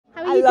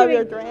I love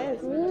your dress.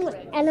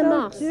 Ella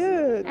Moss.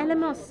 Cute. Ella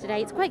Moss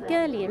today. It's quite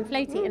girly and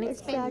floaty, and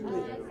it's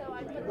Exactly.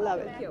 Love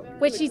it.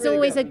 which is really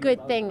always good. a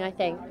good thing, I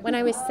think. When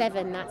I was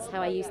 7, that's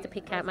how I used to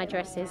pick out my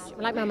dresses.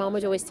 Like my mum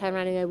would always turn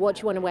around and go, "What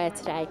do you want to wear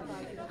today?"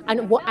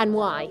 And what and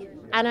why?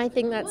 And I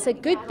think that's a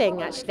good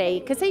thing,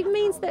 actually, because it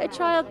means that a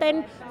child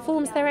then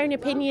forms their own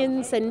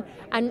opinions and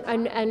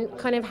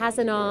kind of has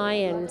an eye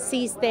and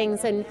sees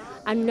things and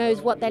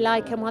knows what they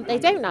like and what they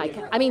don't like.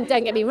 I mean,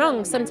 don't get me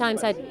wrong,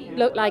 sometimes I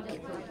look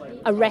like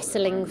a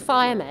wrestling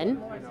fireman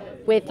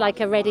with like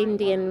a red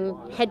Indian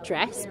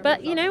headdress,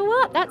 but you know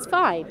what? That's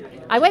fine.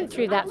 I went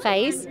through that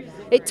phase.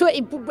 It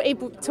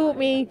taught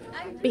me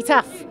be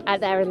tough out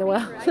there in the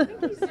world.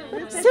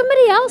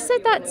 Somebody else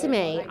said that to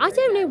me. I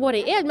don't know what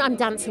it is. I'm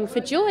dancing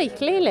for joy,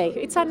 clearly.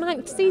 It's our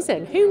 9th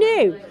season. Who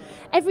knew?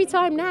 Every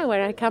time now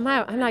when I come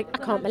out, I'm like, I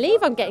can't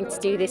believe I'm getting to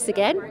do this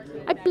again.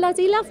 I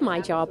bloody love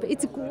my job.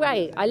 It's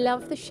great. I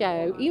love the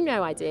show. You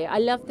know I do. I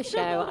love the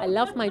show. I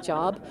love my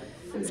job.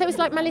 So it's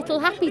like my little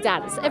happy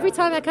dance. Every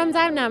time I come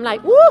down now, I'm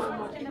like, woo,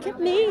 look at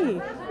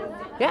me.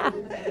 Yeah.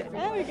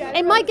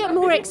 It might get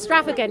more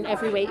extravagant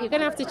every week. You're going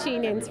to have to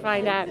tune in to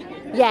find out.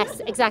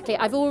 Yes, exactly.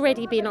 I've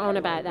already been on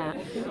about that.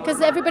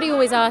 Because everybody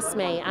always asks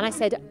me, and I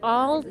said,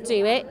 I'll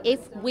do it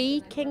if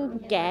we can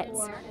get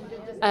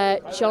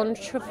John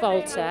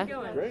Travolta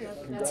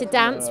to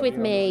dance with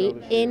me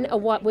in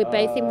we're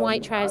both in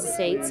white trouser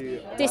seats.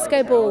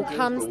 Disco ball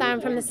comes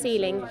down from the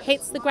ceiling,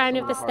 hits the ground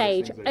of the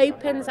stage,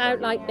 opens out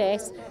like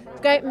this.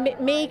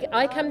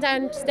 I come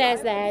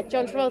downstairs there,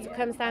 John Travolta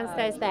comes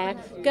downstairs there,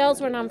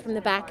 girls run on from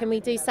the back and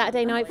we do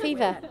Saturday Night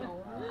Fever.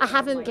 I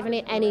haven't given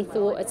it any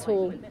thought at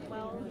all.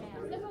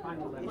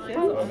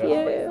 Thank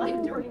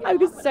you. I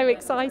was so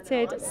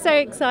excited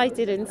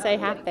and so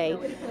happy.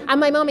 And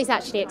my mum is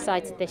actually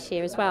excited this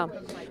year as well.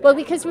 Well,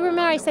 because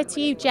remember I said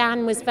to you,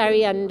 Jan was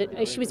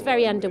she was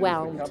very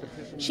underwhelmed.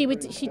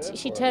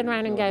 She'd turn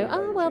around and go,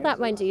 oh, well, that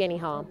won't do you any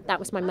harm. That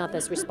was my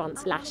mother's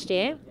response last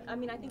year.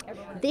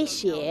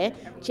 This year,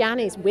 Jan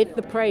is with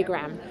the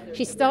programme.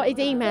 She started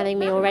emailing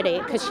me already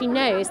because she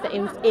knows that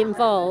it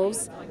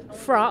involves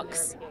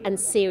frocks and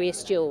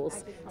serious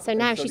jewels. So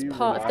now she's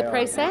part of the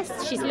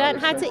process. She's learned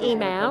how to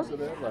email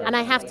and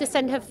I have to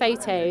send her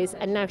photos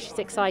and now she's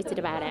excited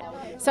about it.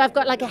 So I've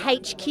got like a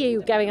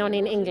HQ going on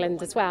in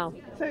England as well.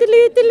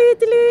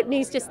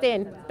 News just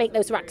in. Make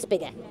those racks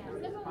bigger.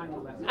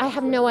 I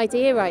have no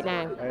idea right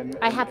now.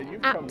 I have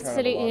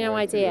absolutely no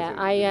idea.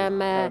 I am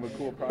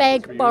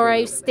beg,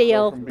 borrow,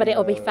 steal, but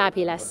it'll be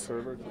fabulous.